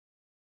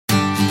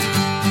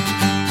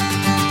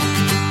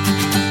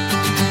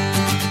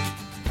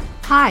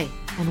Hi,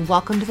 and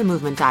welcome to the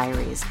Movement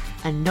Diaries,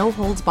 a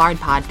no-holds-barred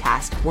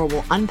podcast where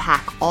we'll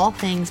unpack all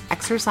things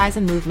exercise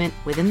and movement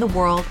within the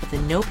world of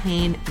the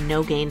no-pain,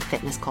 no-gain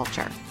fitness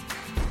culture.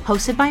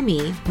 Hosted by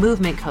me,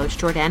 movement coach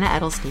Jordana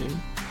Edelstein,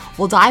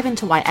 we'll dive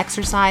into why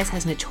exercise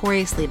has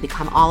notoriously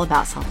become all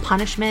about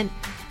self-punishment,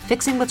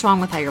 fixing what's wrong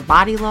with how your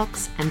body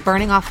looks, and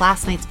burning off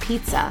last night's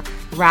pizza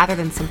rather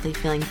than simply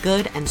feeling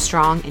good and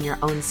strong in your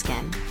own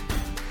skin.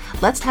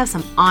 Let's have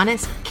some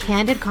honest,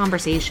 candid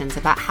conversations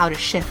about how to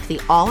shift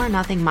the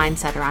all-or-nothing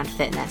mindset around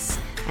fitness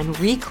and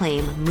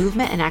reclaim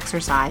movement and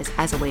exercise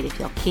as a way to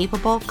feel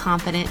capable,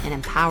 confident, and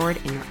empowered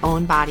in your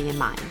own body and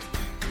mind.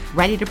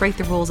 Ready to break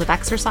the rules of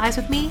exercise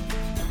with me?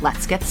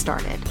 Let's get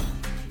started.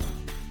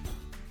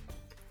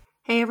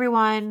 Hey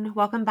everyone,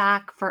 welcome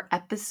back for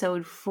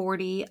episode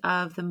 40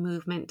 of the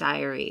Movement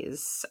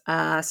Diaries,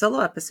 a solo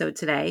episode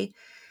today.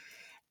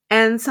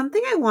 And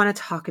something I want to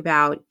talk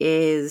about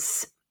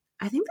is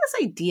I think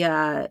this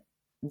idea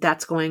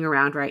that's going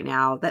around right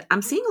now that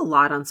I'm seeing a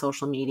lot on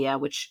social media,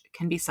 which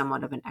can be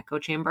somewhat of an echo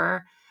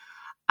chamber.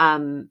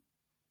 And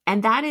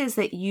that is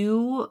that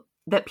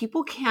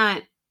people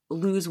can't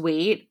lose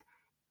weight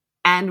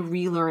and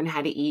relearn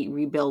how to eat,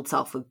 rebuild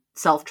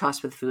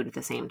self-trust with food at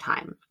the same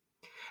time.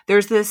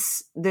 There's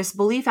this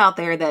belief out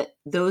there that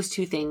those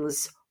two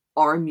things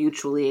are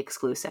mutually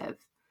exclusive.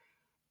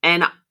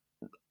 And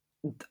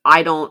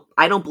I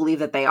don't believe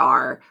that they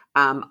are.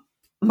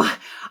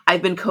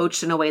 I've been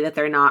coached in a way that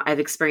they're not. I've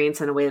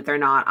experienced in a way that they're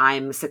not.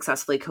 I'm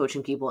successfully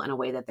coaching people in a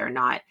way that they're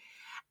not.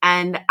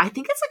 And I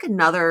think it's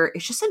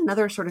just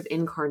another sort of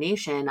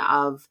incarnation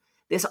of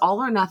this all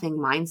or nothing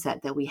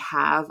mindset that we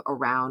have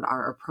around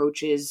our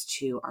approaches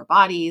to our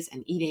bodies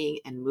and eating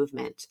and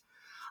movement.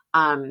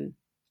 And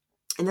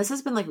this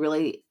has been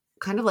really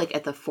kind of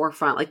at the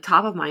forefront,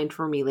 top of mind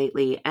for me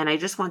lately. And I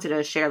just wanted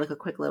to share a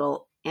quick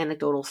little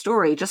anecdotal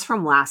story just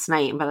from last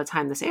night. And by the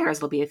time this airs,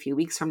 it'll be a few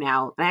weeks from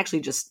now. And I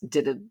actually just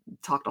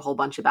talked a whole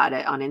bunch about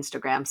it on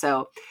Instagram.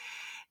 So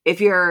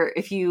if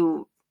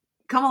you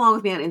come along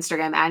with me on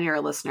Instagram and you're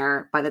a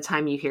listener, by the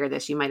time you hear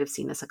this, you might have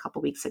seen this a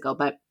couple weeks ago.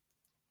 But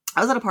I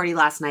was at a party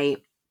last night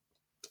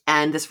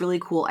and this really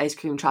cool ice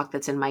cream truck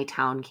that's in my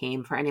town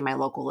came. For any of my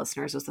local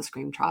listeners, was the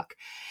Scream truck.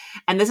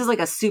 And this is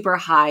a super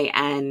high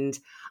end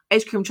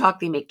ice cream truck.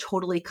 They make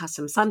totally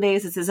custom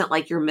sundaes. This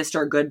isn't your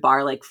Mr.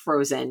 Goodbar,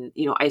 frozen,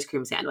 ice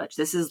cream sandwich.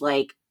 This is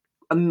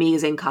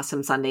amazing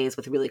custom sundaes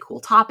with really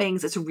cool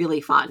toppings. It's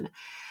really fun.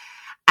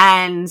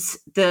 And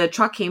the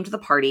truck came to the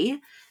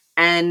party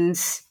and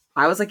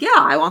I was yeah,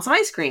 I want some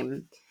ice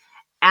cream.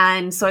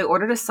 And so I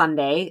ordered a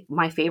sundae,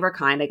 my favorite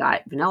kind. I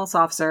got vanilla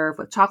soft serve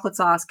with chocolate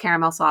sauce,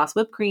 caramel sauce,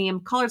 whipped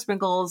cream, colored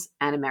sprinkles,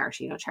 and a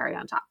maraschino cherry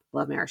on top.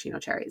 Love maraschino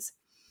cherries.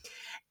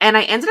 And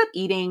I ended up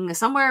eating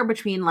somewhere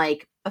between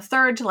a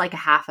third to a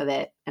half of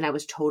it. And I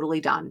was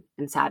totally done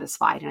and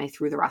satisfied. And I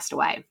threw the rest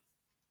away.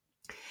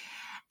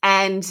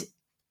 And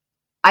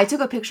I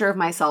took a picture of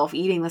myself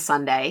eating the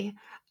sundae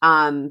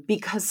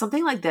because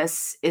something like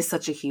this is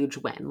such a huge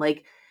win.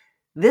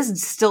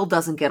 This still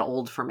doesn't get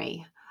old for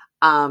me.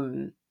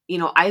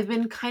 I've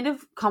been kind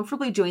of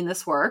comfortably doing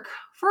this work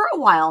for a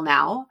while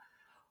now,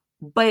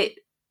 but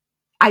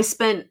I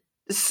spent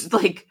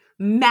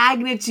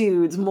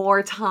magnitudes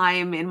more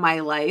time in my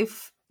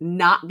life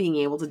not being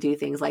able to do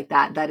things like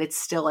that it's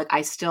still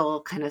I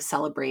still kind of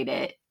celebrate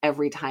it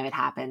every time it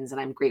happens. And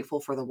I'm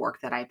grateful for the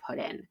work that I put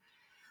in.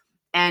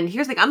 And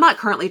here's the thing, I'm not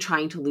currently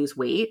trying to lose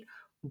weight,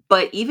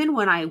 but even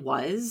when I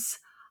was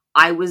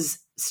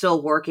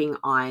still working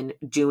on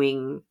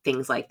doing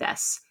things like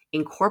this,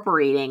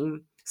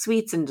 incorporating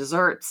sweets and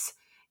desserts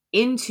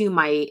into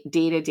my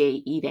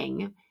day-to-day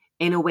eating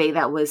in a way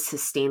that was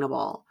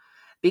sustainable.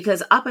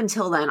 Because up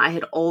until then, it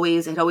had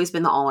always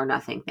been the all or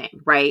nothing thing,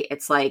 right?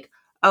 It's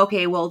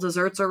okay, well,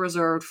 desserts are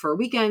reserved for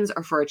weekends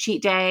or for a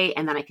cheat day,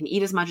 and then I can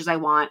eat as much as I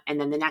want. And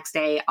then the next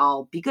day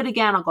I'll be good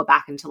again. I'll go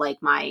back into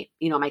my,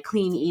 my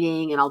clean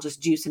eating, and I'll just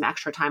do some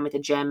extra time at the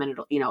gym and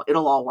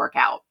it'll all work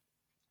out.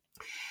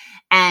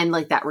 And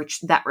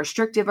that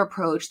restrictive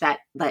approach, that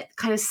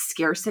kind of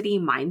scarcity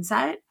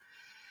mindset.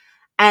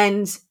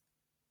 And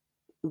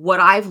what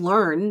I've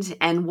learned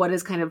and what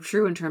is kind of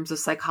true in terms of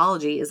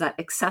psychology is that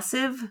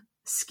excessive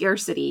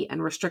scarcity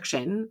and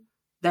restriction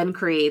then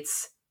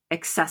creates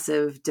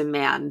excessive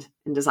demand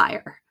and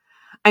desire.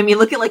 I mean,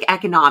 look at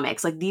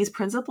economics. These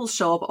principles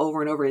show up over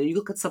and over. You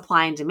look at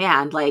supply and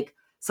demand,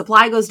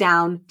 supply goes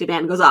down,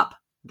 demand goes up.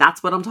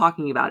 That's what I'm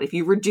talking about. If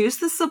you reduce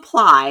the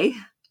supply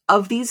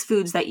of these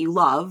foods that you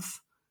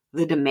love,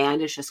 the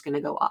demand is just going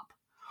to go up.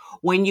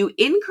 When you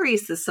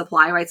increase the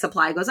supply, right,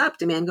 supply goes up,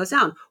 demand goes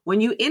down.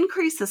 When you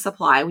increase the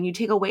supply, when you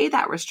take away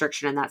that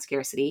restriction and that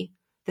scarcity,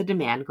 the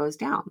demand goes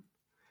down.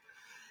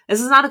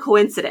 This is not a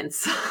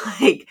coincidence.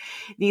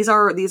 These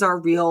are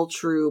real,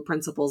 true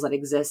principles that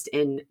exist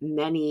in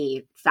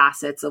many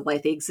facets of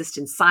life. They exist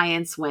in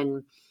science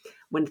when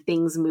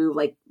things move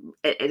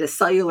at a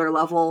cellular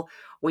level,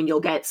 when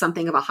you'll get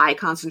something of a high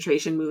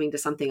concentration moving to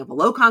something of a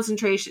low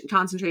concentration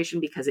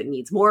because it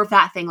needs more of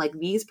that thing.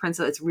 These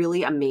principles, it's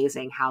really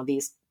amazing how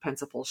these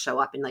principles show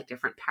up in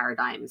different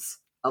paradigms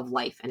of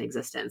life and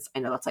existence. I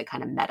know that's like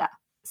kind of meta,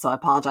 so I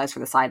apologize for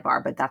the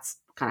sidebar, but that's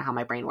kind of how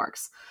my brain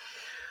works.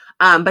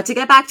 But to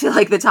get back to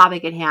like the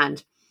topic at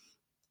hand,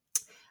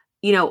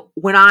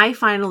 when I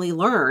finally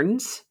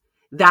learned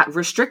that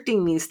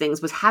restricting these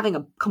things was having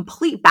a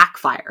complete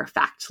backfire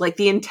effect, like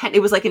the intent, it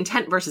was like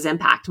intent versus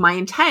impact. My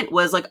intent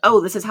was like, oh,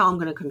 this is how I'm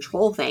going to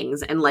control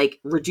things and like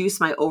reduce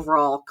my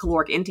overall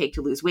caloric intake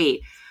to lose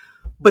weight.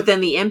 But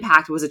then the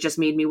impact was it just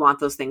made me want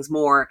those things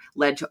more,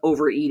 led to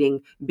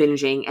overeating,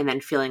 binging, and then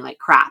feeling like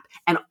crap.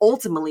 And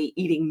ultimately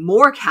eating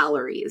more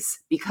calories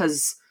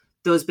because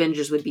those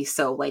binges would be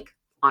so like,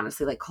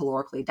 honestly, like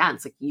calorically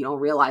dense. Like you don't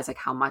realize like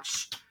how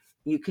much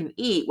you can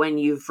eat when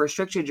you've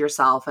restricted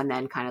yourself, and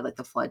then kind of like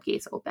the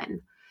floodgates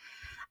open.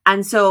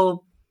 And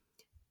so,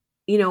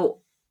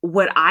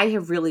 what I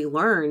have really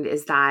learned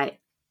is that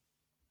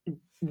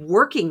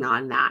working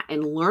on that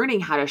and learning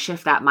how to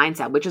shift that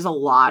mindset, which is a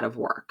lot of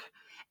work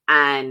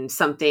and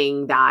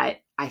something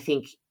that I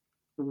think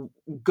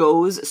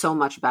goes so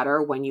much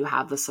better when you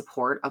have the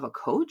support of a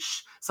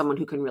coach, someone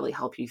who can really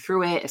help you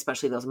through it,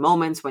 especially those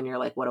moments when you're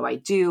like, what do I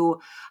do?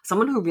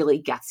 Someone who really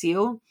gets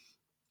you,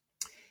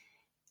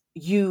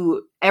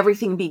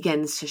 everything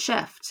begins to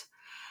shift.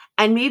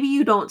 And maybe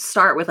you don't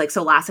start with like,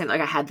 so last night,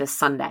 like I had this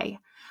Sunday,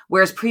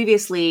 whereas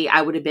previously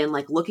I would have been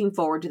like looking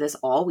forward to this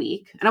all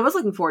week. And I was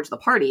looking forward to the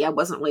party. I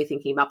wasn't really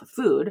thinking about the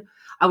food.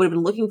 I would have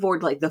been looking forward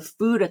to like the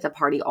food at the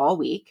party all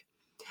week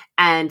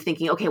and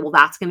thinking, okay, well,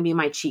 that's going to be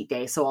my cheat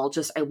day. So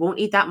I won't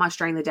eat that much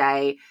during the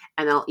day,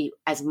 and I'll eat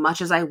as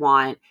much as I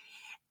want.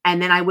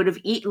 And then I would have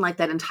eaten like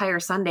that entire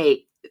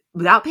Sunday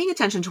without paying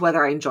attention to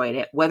whether I enjoyed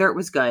it, whether it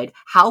was good,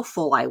 how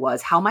full I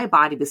was, how my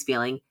body was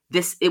feeling.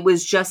 It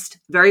was just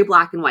very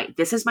black and white.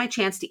 This is my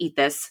chance to eat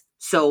this,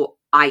 so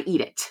I eat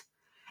it.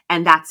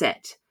 And that's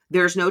it.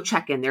 There's no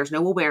check-in. There's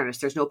no awareness.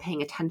 There's no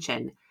paying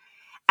attention.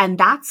 And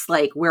that's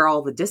like where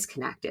all the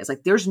disconnect is.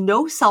 Like there's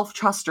no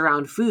self-trust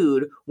around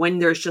food when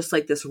there's just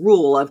like this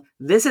rule of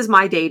this is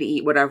my day to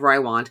eat whatever I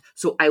want.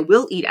 So I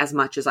will eat as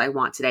much as I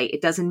want today.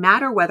 It doesn't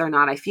matter whether or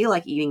not I feel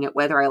like eating it,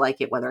 whether I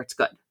like it, whether it's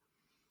good.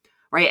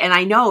 Right. And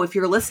I know if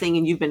you're listening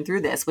and you've been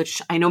through this,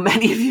 which I know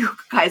many of you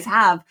guys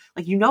have,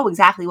 like,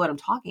 exactly what I'm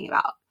talking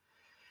about.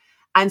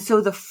 And so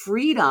the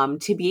freedom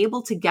to be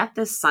able to get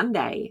this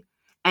Sunday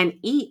and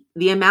eat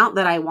the amount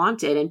that I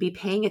wanted and be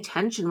paying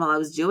attention while I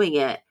was doing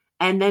it,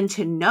 and then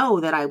to know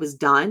that I was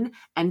done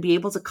and be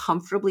able to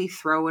comfortably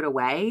throw it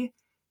away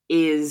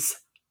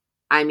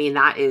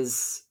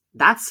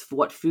that's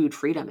what food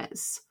freedom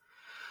is.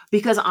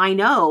 Because I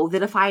know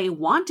that if I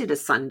wanted a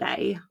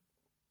Sunday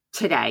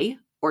today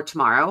or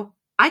tomorrow,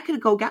 I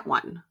could go get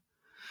one.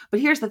 But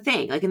here's the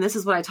thing, like, and this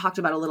is what I talked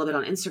about a little bit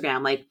on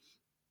Instagram. Like,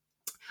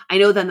 I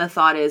know then the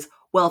thought is,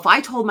 well, if I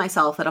told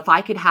myself that if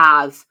I could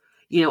have,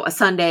 a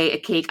sundae, a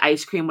cake,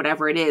 ice cream,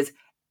 whatever it is,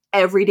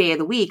 every day of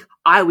the week,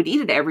 I would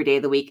eat it every day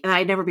of the week and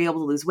I'd never be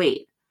able to lose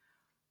weight.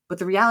 But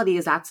the reality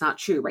is that's not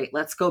true, right?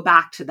 Let's go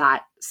back to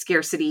that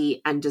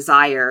scarcity and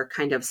desire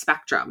kind of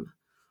spectrum.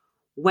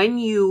 When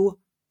you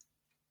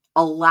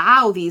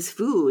allow these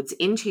foods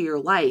into your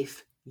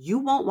life, you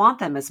won't want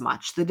them as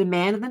much. The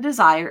demand and the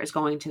desire is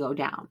going to go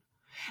down.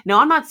 Now,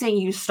 I'm not saying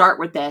you start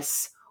with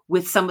this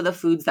with some of the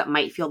foods that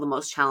might feel the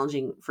most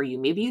challenging for you.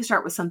 Maybe you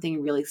start with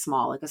something really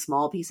small, like a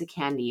small piece of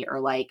candy or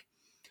like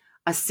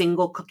a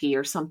single cookie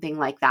or something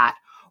like that,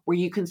 where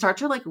you can start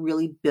to like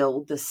really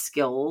build the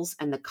skills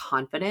and the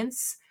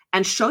confidence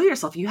and show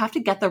yourself. You have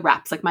to get the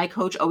reps. Like my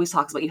coach always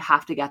talks about, you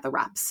have to get the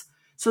reps.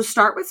 So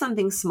start with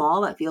something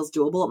small that feels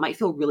doable. It might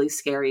feel really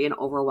scary and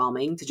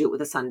overwhelming to do it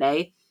with a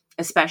sundae,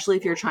 especially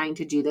if you're trying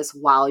to do this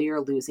while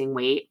you're losing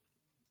weight.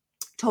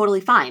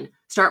 Totally fine.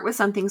 Start with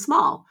something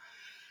small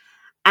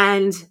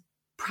and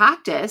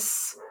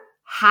practice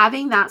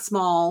having that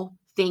small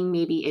thing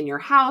maybe in your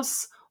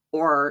house,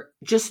 or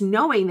just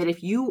knowing that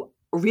if you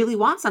really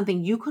want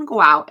something, you can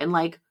go out and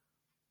like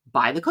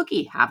buy the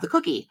cookie, have the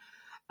cookie,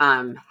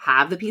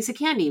 have the piece of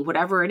candy,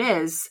 whatever it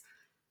is.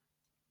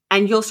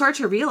 And you'll start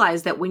to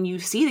realize that when you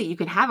see that you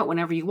can have it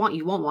whenever you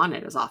won't want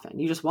it as often.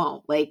 You just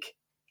won't. Like,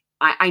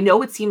 I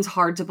know it seems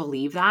hard to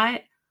believe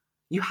that.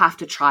 You have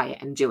to try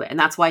it and do it. And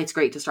that's why it's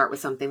great to start with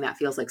something that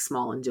feels like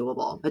small and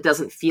doable. It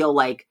doesn't feel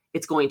like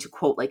it's going to,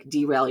 quote, like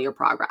derail your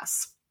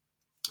progress,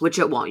 which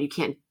it won't. You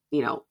can't,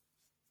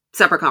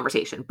 separate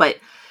conversation. But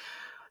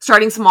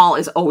starting small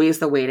is always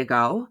the way to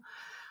go.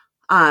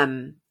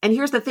 And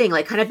here's the thing,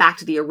 like kind of back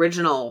to the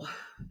original,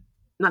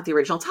 not the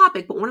original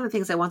topic, but one of the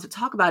things I want to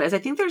talk about is I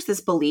think there's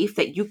this belief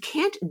that you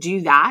can't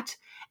do that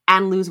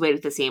and lose weight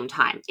at the same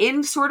time.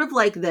 In sort of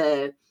like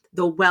the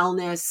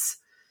wellness,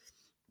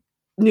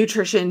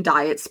 nutrition,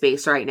 diet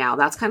space right now,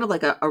 that's kind of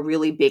like a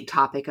really big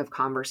topic of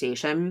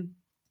conversation.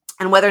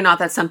 And whether or not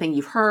that's something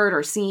you've heard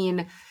or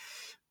seen,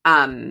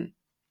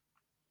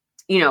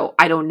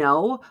 I don't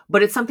know,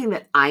 but it's something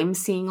that I'm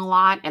seeing a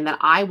lot and that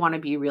I want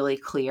to be really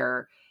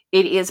clear.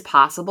 It is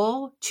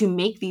possible to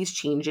make these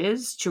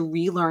changes, to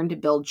relearn, to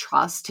build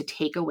trust, to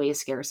take away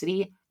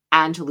scarcity,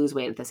 and to lose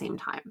weight at the same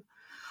time.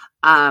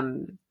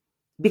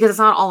 Because it's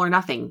not all or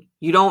nothing.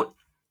 You don't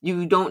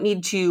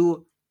need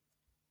to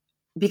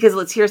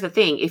Because here's the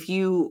thing. If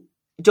you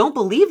don't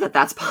believe that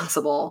that's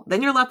possible,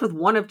 then you're left with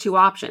one of two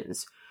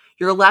options.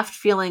 You're left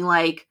feeling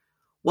like,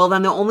 well,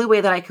 then the only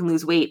way that I can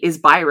lose weight is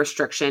by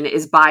restriction,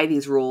 is by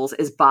these rules,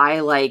 is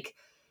by like,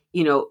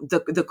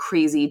 the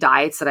crazy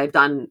diets that I've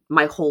done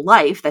my whole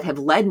life that have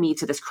led me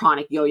to this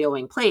chronic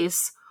yo-yoing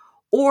place.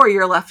 Or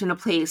you're left in a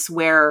place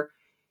where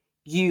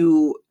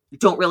you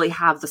don't really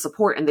have the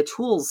support and the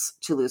tools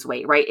to lose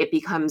weight, right? It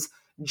becomes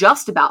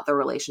just about the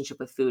relationship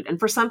with food. And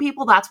for some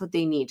people, that's what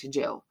they need to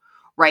do,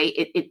 right?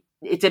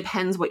 It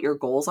depends what your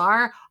goals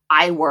are.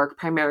 I work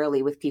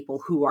primarily with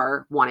people who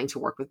are wanting to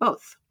work with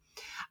both.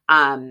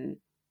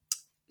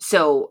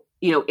 So,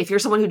 if you're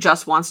someone who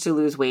just wants to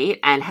lose weight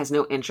and has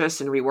no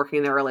interest in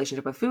reworking their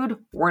relationship with food,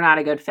 we're not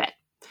a good fit.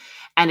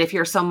 And if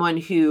you're someone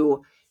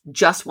who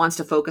just wants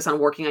to focus on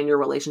working on your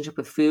relationship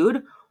with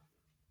food,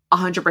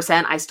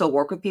 100%, I still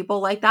work with people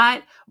like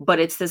that. But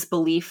it's this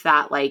belief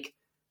that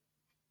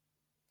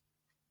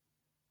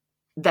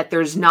that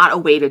there's not a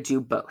way to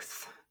do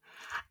both.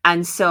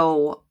 And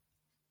so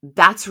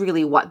that's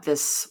really what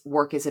this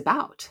work is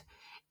about,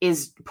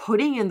 is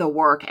putting in the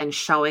work and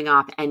showing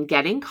up and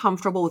getting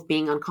comfortable with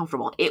being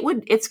uncomfortable.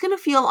 It's going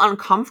to feel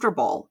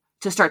uncomfortable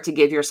to start to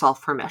give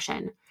yourself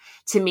permission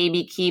to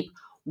maybe keep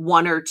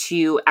one or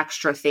two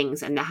extra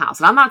things in the house.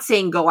 And I'm not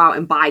saying go out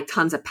and buy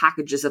tons of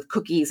packages of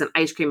cookies and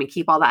ice cream and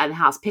keep all that in the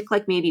house. Pick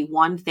maybe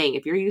one thing.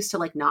 If you're used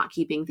to not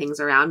keeping things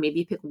around,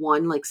 maybe pick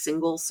one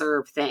single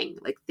serve thing,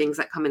 things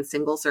that come in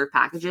single serve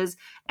packages,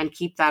 and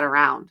keep that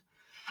around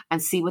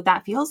and see what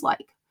that feels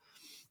like.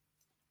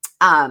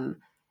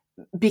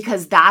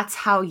 Because that's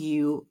how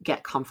you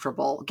get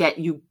comfortable.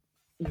 You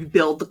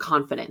build the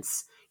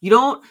confidence. You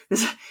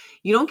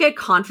don't get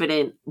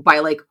confident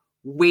by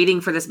waiting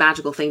for this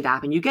magical thing to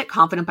happen. You get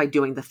confident by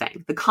doing the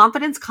thing. The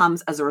confidence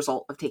comes as a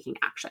result of taking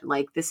action.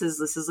 This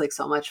is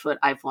so much what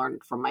I've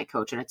learned from my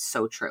coach, and it's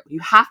so true. You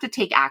have to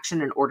take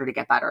action in order to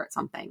get better at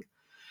something.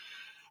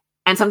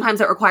 And sometimes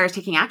it requires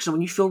taking action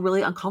when you feel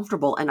really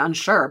uncomfortable and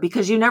unsure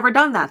because you've never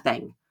done that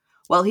thing.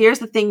 Well, here's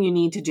the thing you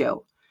need to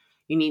do.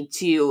 You need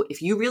to,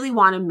 if you really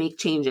want to make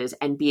changes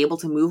and be able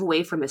to move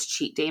away from this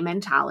cheat day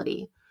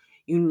mentality,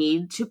 you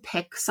need to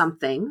pick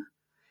something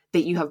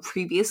that you have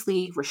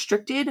previously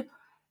restricted,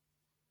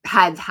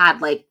 have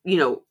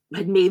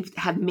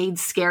made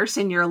scarce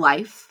in your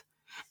life,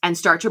 and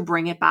start to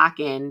bring it back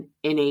in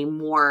a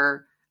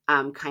more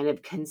kind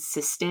of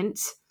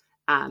consistent,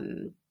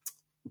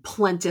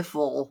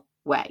 plentiful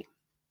way,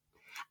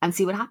 and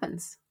see what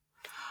happens.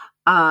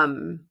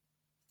 And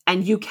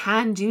you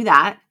can do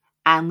that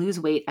and lose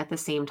weight at the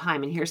same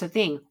time. And here's the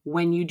thing.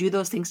 When you do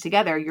those things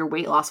together, your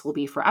weight loss will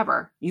be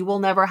forever. You will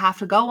never have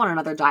to go on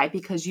another diet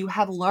because you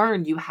have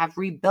learned, you have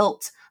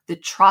rebuilt the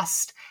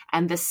trust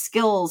and the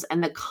skills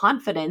and the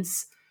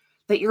confidence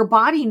that your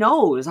body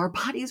knows. Our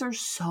bodies are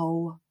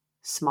so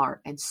smart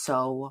and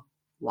so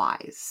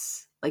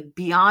wise,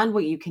 beyond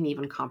what you can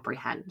even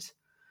comprehend.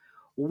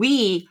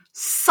 We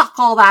suck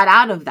all that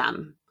out of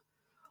them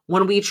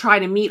when we try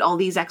to meet all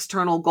these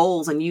external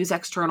goals and use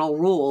external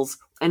rules,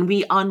 and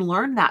we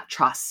unlearn that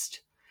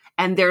trust.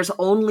 And there's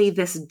only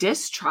this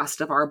distrust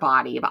of our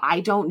body. But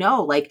I don't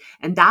know,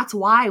 and that's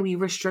why we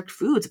restrict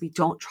foods. We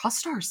don't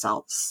trust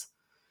ourselves.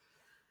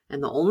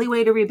 And the only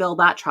way to rebuild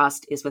that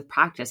trust is with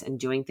practice and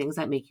doing things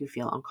that make you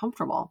feel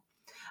uncomfortable.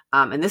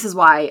 And this is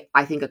why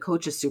I think a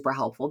coach is super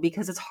helpful,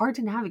 because it's hard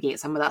to navigate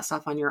some of that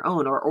stuff on your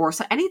own or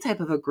any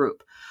type of a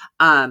group.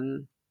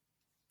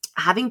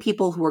 Having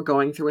people who are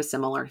going through a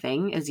similar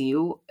thing as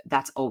you,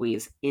 that's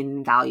always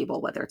invaluable,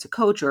 whether it's a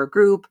coach or a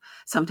group,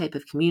 some type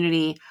of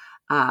community.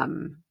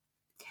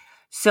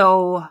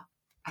 So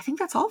I think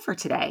that's all for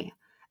today.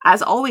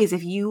 As always,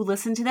 if you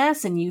listen to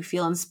this and you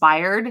feel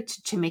inspired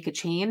to make a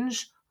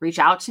change, reach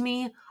out to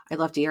me. I'd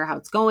love to hear how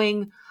it's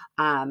going.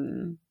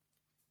 And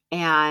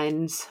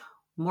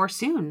more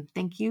soon.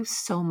 Thank you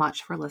so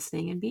much for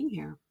listening and being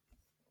here.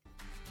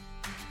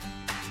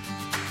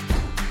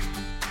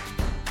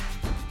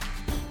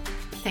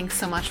 Thanks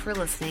so much for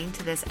listening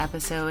to this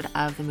episode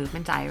of The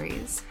Movement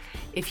Diaries.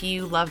 If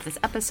you love this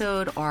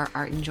episode or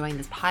are enjoying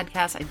this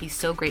podcast, I'd be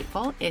so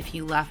grateful if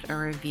you left a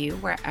review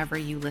wherever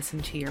you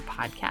listen to your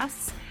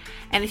podcasts.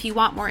 And if you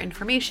want more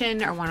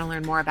information or want to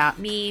learn more about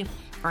me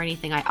or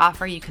anything I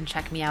offer, you can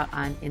check me out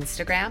on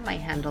Instagram. My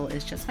handle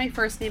is just my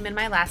first name and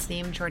my last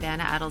name,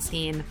 Jordana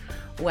Adelstein.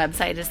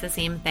 Website is the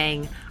same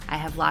thing. I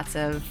have lots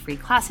of free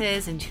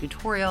classes and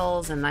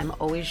tutorials, and I'm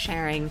always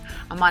sharing.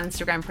 I'm on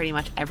Instagram pretty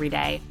much every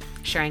day,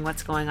 sharing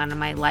what's going on in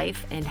my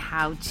life and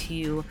how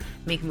to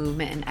make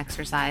movement and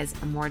exercise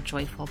a more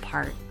joyful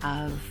part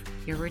of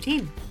your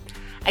routine.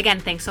 Again,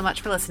 thanks so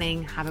much for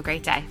listening. Have a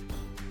great day.